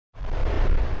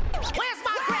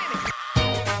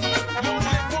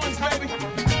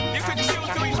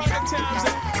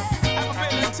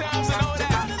times and all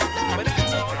that. But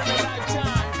that's all in a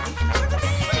lifetime.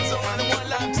 That's all in one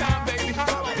lifetime, baby.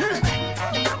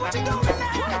 What you doing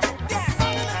now?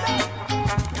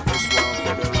 This one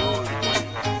for the road.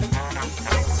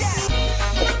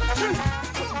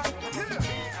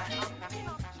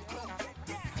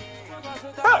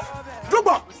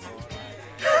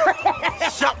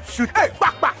 Sharp shoot. Hey,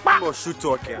 back. One shoot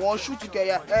talking. One shoot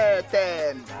together.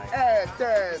 10.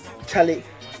 Charlie,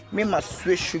 me my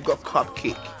sweet sugar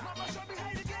cupcake.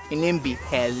 Her name be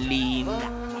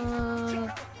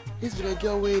Helena. This is the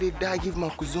girl where they die give my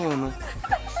cousin.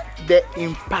 The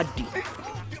Impadi.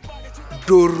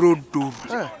 Doro.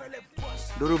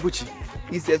 Doro Bucci.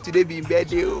 He said today be in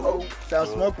bed. Oh, some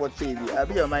small potato. I'll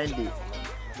be your mind day.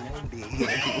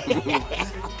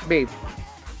 Babe,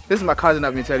 this is my cousin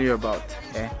I've been telling you about.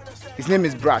 His name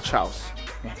is Brad Charles,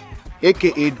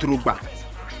 aka Drogba.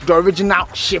 The original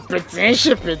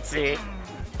Shipity.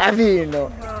 Have you know?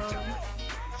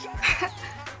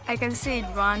 I can say it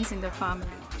runs in the family.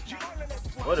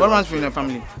 What runs in the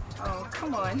family? Oh,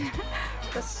 come on.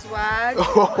 The swag.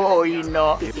 Oh, you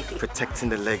know. Protecting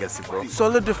the legacy, bro.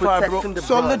 Solidified, bro.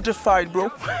 Solidified, bro.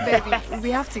 Baby,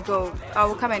 we have to go. I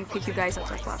will come and pick you guys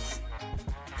after class.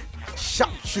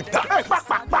 Sharp shooter. Hey, back.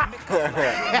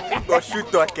 One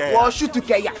shoot talking. One shoot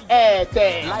together.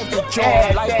 10. Life the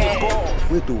job, life the ball.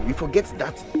 Wait, though, we forget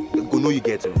that. Go know you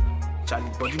get him. Charlie,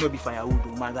 body no be firewood,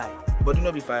 my guy. Body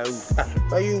no be firewood.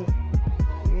 But you,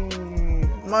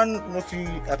 man, no feel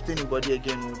after anybody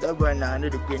again. That boy now, I know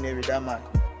the queen with that man.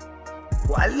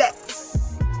 Wallet.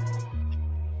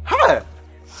 Hi.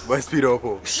 Boy, speed up,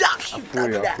 oh. Sharp I shoot.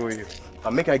 feel you.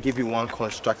 I'll make I give you one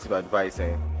constructive advice,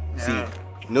 See,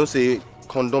 no say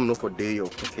condom no for day your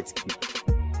pocket keep.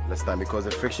 Understand? Because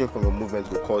the friction from your movements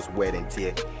will cause wear and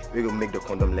tear. We will make the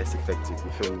condom less effective.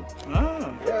 You feel me?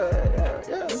 Yeah.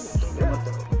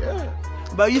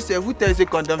 But you say, who tells you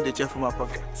condom the check from my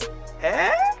pocket?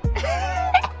 Hey!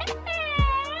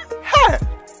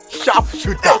 Sharp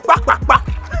shooter. Back.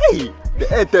 Hey! The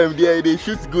airtime there, they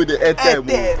shoot good. The airtime.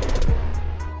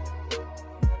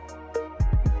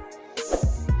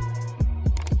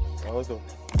 Also.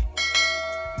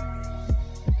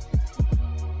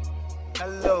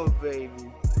 Hello, baby.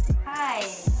 Hi.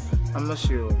 I'm not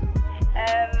sure.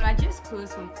 I just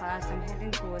closed from class. I'm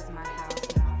heading towards my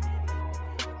house now.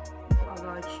 What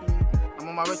about you? I'm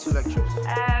on my way to lectures.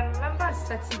 Remember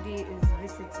Saturday is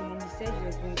visiting. You said you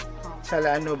were going to come. Charlie,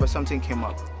 I know, but something came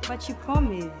up. But you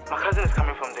promised. My cousin is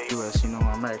coming from the US,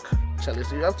 America. Charlie,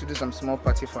 so you have to do some small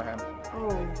party for him.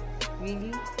 Oh,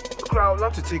 really? Okay, I would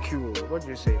love to take you. What do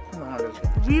you say? Come on, let's go.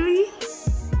 Really?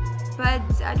 But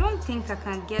I don't think I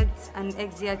can get an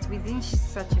exit within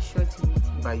such a short meeting.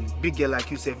 But you, big girl like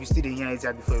you say, if you still in here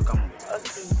exit before you come home.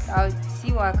 Okay. I'll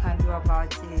see what I can do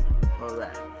about it.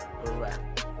 Alright.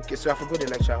 Okay, so I forgot the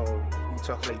lecture hall. We'll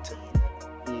talk later.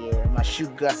 Yeah, my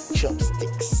sugar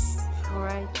chopsticks.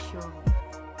 Alright, sure.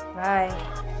 Bye.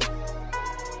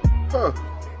 Huh?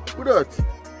 Who that?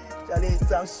 Charlie,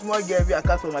 some small girl I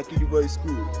come from my kiddie boy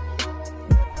school.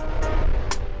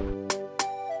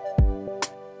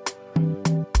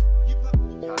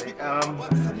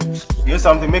 You know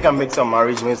something? Make some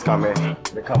arrangements come here.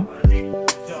 They come.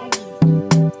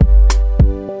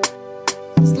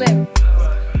 Slim,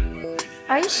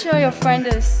 are you sure your friend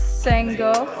is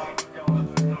single?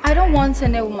 I don't want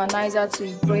any womanizer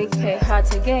to break her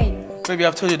heart again. Baby,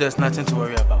 I've told you there's nothing to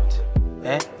worry about.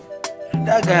 That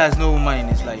guy has no woman in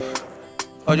his life.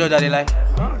 Ojo daddy like?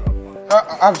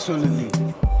 Absolutely.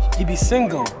 He be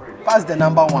single. Pass the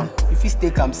number 1. If he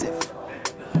stay calm safe.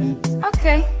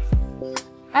 Okay.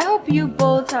 I hope you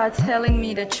both are telling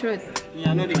me the truth.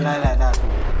 Yeah, I know the guy like that.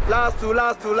 Last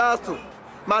two.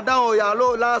 Madam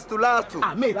Yolo, last two.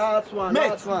 Ah, mate. Last one.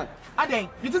 Aden,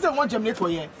 you just say one germinate for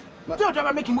you. Tell your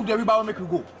driver make him move the river or make you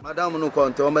go. Madam no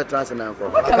come to me transfer now.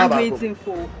 What are we waiting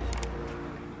for?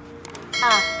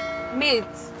 Mate.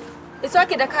 It's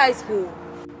okay, the car is full.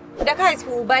 The car is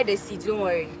full, we'll buy the seat, don't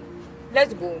worry.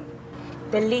 Let's go.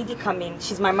 The lady coming,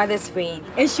 she's my mother's friend.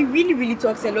 And she really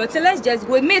talks a lot. So let's just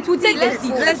go. Mate, we'll take the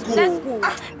seat. Let's go.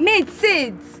 Mate,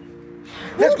 sit.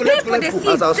 Let's go. Pay for the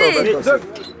seat, sit.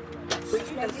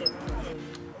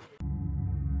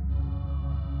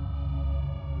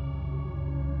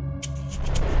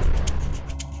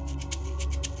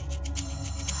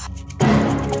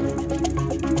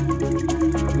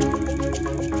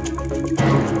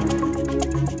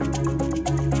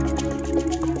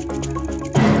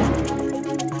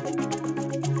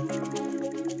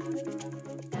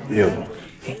 Yo.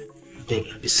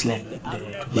 Big, Slim.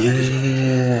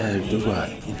 Yeah, Dogwa.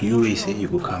 You always say you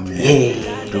go come here.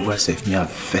 Yeah. Dogwa said me a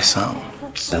first sound.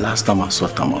 The last time I saw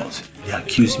them out, They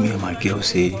accuse me and my girl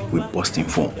say we busting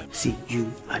phone. See,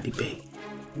 you are the best.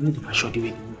 You know the show the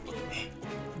way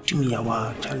to me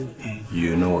our child.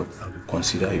 You know what? I will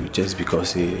consider you just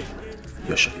because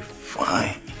you're sure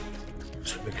fine.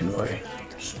 So we can worry.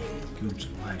 So come to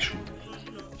my show.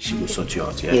 She will sort you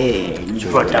out, yeah? Yeah, you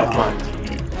brought that one.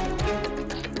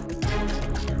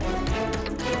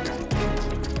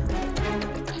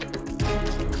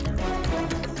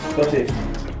 What's it?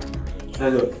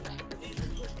 Hello.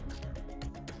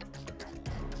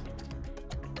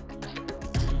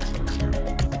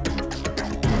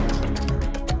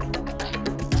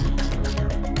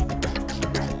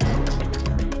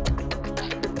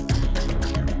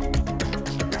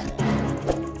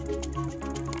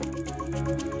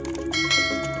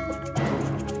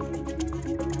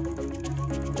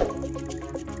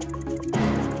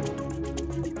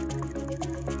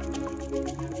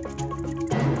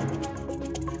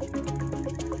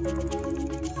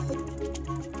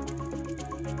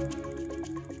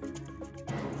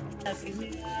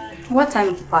 What time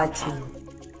is the party?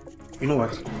 You know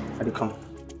what? I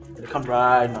come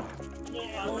right now.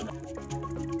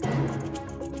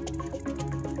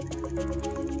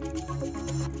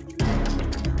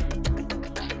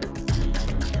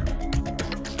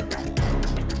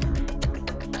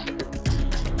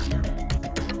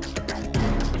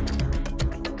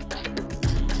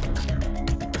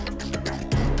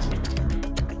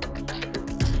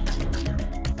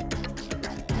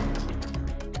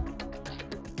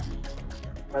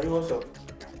 What's up?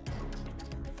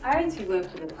 Aren't you going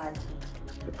for the party?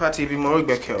 The party be more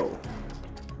Bekel.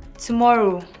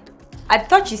 Tomorrow. I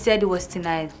thought you said it was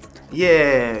tonight.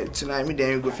 Yeah, tonight me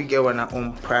then you go figure one our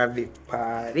own private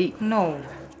party. No.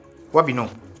 What be no?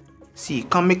 See,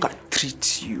 come make her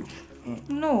treat you.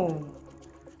 No.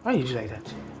 Why you do like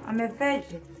that? I'm a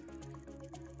virgin.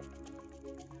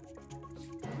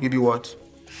 You be what?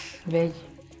 Virgin.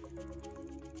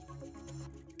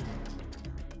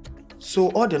 So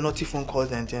all the naughty phone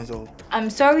calls and things all. I'm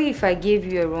sorry if I gave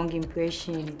you a wrong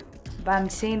impression, but I'm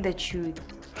saying the truth.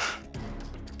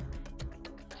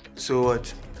 So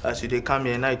what? As they come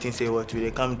here, now you think say what? Will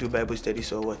they come do Bible studies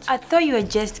or what? I thought you were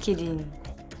just kidding.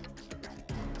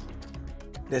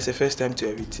 There's a first time to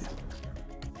everything.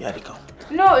 Yeah, they come.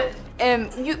 No,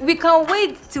 we can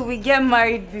wait till we get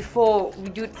married before we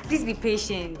do. Please be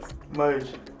patient. Marriage.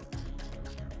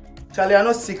 Charlie, I'm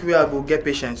not sick where I go get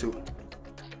patient too.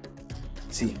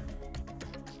 See.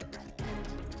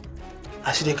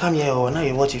 As they come here, or now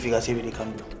you watch if you can say what they can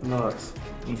do. No,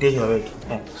 you did here already.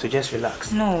 So just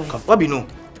relax. No. Come. What be no?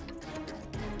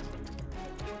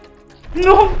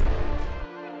 No.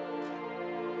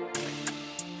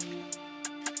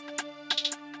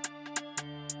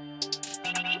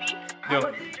 Yo,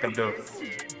 come down.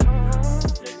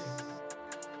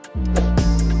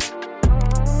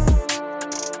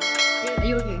 Are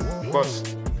you okay? Boss,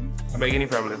 am I any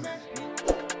problem?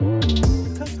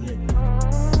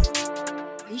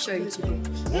 Are you sure you're too good?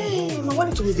 Hey, man, why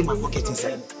did you always in my pocket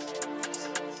inside?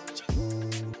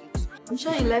 I'm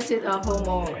sure you left it at home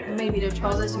or maybe the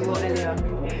trousers you wore earlier.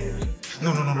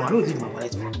 No, I don't leave my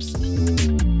wallet for us.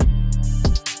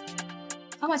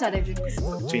 How much are they drinks?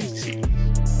 20 cedis.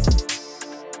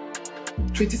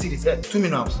 20 cities, 2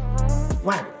 minutes.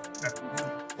 Why?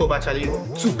 Oh, but Charlie,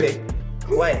 2 big.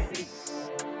 Why?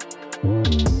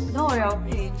 Don't worry, I'll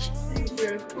pay.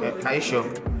 Are you sure?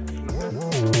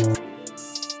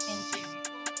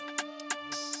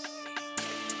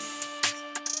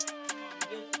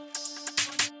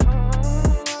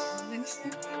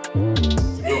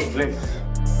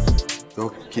 Yo,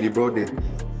 Kitty bro, they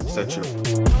set you.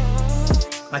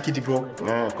 My kitty bro.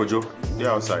 Yeah, Kojo,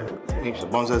 they're outside. The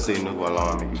bouncer say no go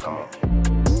allow me to come out.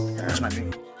 That's my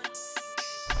thing.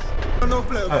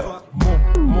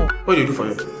 What do you do for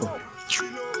you?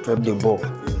 Prep the ball.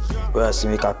 Where I see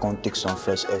make I come take some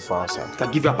fresh air for outside.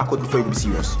 Can give you a packet before you be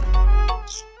serious.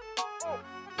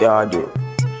 Yeah, I do.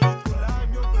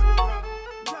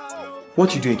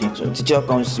 What you do again? So teacher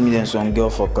comes to me then some girl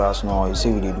for class now. He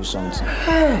say we dey do something.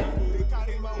 Hey,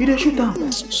 you don't shoot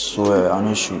down. Swear, I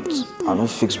no shoot. I no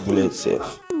fix bullets safe.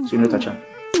 So you no touch him?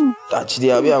 Touch the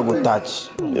way I go touch.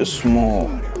 Just small.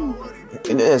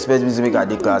 You don't expect me to make a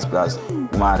day class.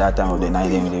 Man, at that time of the night,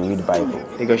 they read Bible.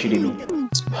 The girl shoot me.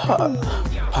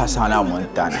 Pass Hannah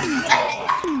Montana.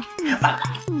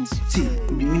 See,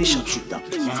 you be mini sharp shoot down.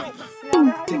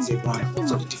 Take the one.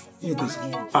 What's up the difference? You go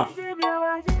see.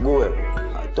 Go away.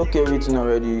 I talk everything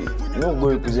already. You don't go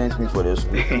represent me for the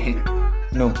school.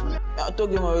 No. I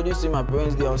told them already say my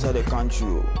parents dey outside the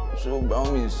country. So by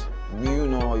all means, you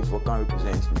know if I can't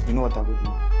represent me. You know what I would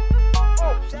do?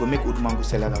 Go make old man go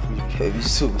sell out of you. Heavy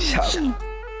so sharp.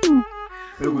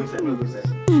 We'll go inside.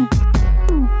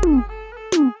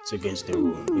 It's against the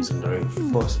rule. He's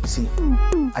underage. Boss, see,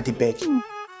 at the back, you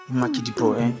mark the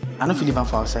pro, eh? I don't feel even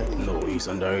for outside. No, he's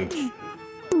underage.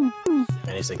 And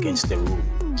it's against the rule.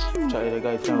 Charlie, the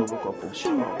guy trying to hook up.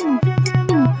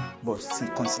 Boss, see,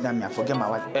 consider me. I forget my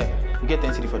wife. Eh, you get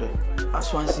 10 CD for that.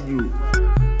 That's one CD.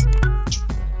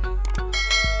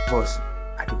 Boss,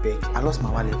 at the back, I lost my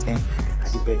wallet, eh?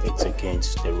 At the back. It's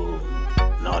against the rule.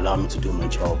 Now allow me to do my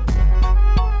job.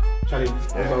 Charlie,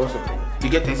 what's up? You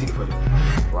get 10 CD for that.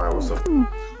 Why, what's up?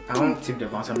 I won't tip the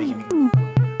bouncer making me go.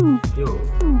 Yo,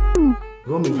 you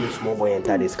won't make a small boy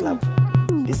enter this club.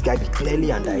 This guy be clearly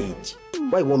underage.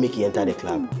 Why you won't make him enter the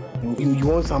club? You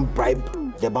want some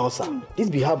bribe the bouncer? This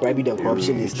be how bribery and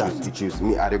corruption is start. To choose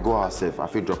me, I dey go ourselves. I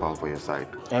feel drop out for your side.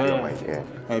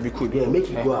 Yeah. Be cool. Yeah, make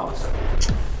you go out.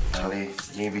 Charlie,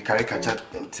 you be carry catch up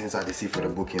and things I dey see for the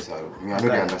bookings. I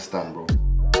don't understand, bro.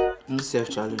 I'm safe,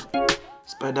 Charlie.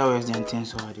 Spider webs the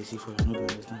intense so I see for you. No,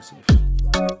 it's not safe.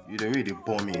 You the way they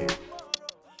bomb me.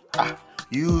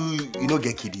 You no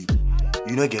get kiddie.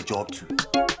 You no get job too.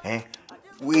 Eh?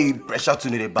 We pressure to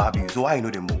know the Barbie, so why you know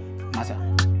the more? Master,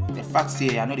 the fact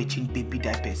say I know they change baby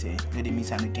diapers, eh? No, they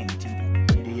means I make anything.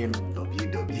 You hear me?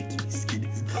 WW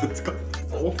skinnies. Let's go.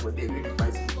 All for them in the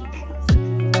price.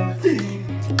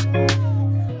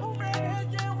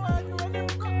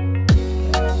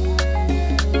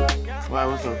 Why,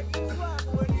 what's up?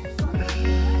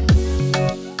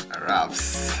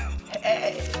 Raps.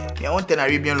 I want an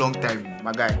Arabian long time,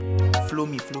 my guy. Flow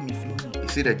me. You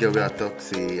see the girl where I talk,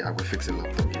 say I go fix a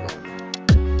laptop, you know.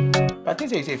 But I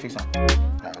think you say fix am.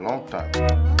 A long time. I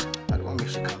don't want to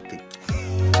make she can't take.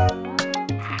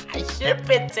 Ship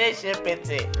it.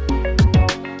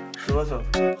 So what's up?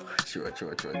 Sure.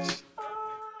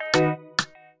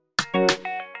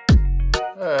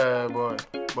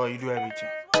 Boy, you do everything.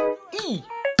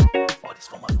 All this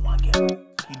for my one girl.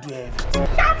 You do everything.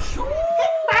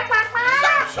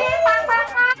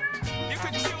 You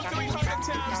could chill 300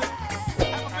 times and have a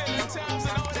billion times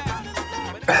and all that.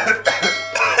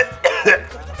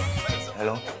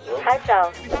 Hello? Hi,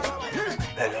 Charles.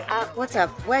 Hello? What's up?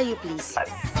 Where are you, please?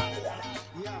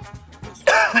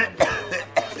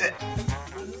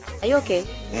 Are you okay?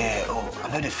 Yeah, I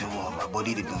know the feel my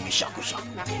body they do me shaku.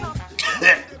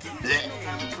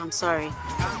 I'm sorry.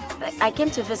 I came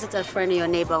to visit a friend in your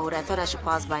neighborhood. I thought I should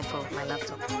pass by for my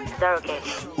laptop. Is that okay?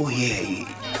 Oh yeah.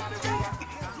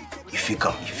 If you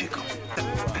come.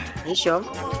 Are you sure?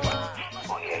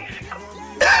 Oh yeah, if you come.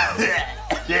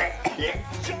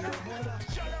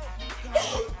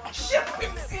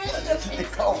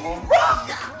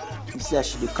 You see how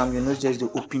she come, you know just the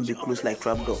open, the close like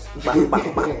trap door. Back.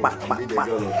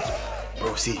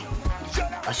 Bro, see,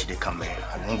 as she come here,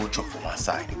 I won't go chop from one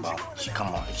side, but she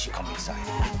come inside. I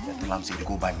tell her, say,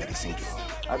 go buy medicine, girl.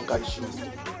 I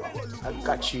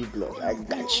got you, blood. I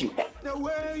got you. The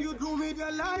way you do me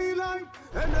the lie,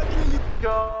 and I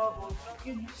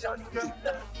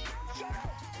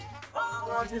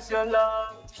want is your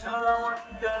love, all I want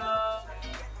is your love.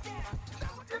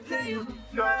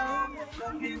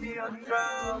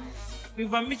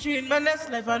 If I meet you in my next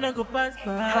life, I don't go past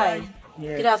by. Hi.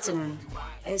 Yeah. Good afternoon.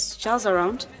 Is Charles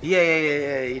around?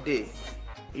 Yeah, he did.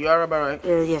 You are about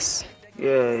right? Yes.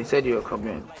 Yeah, he said you were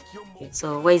coming.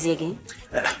 So, where is he again?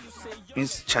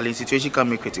 Means Charlie situation can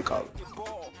be critical.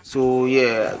 So,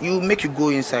 yeah, you go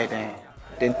inside and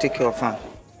then take care of him.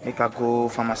 Make her go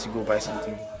pharmacy, go buy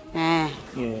something. Yeah.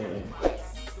 Okay.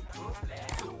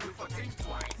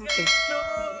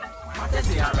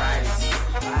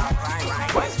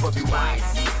 Boys for be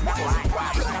wise,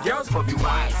 girls for be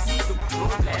wise.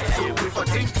 We for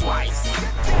think twice.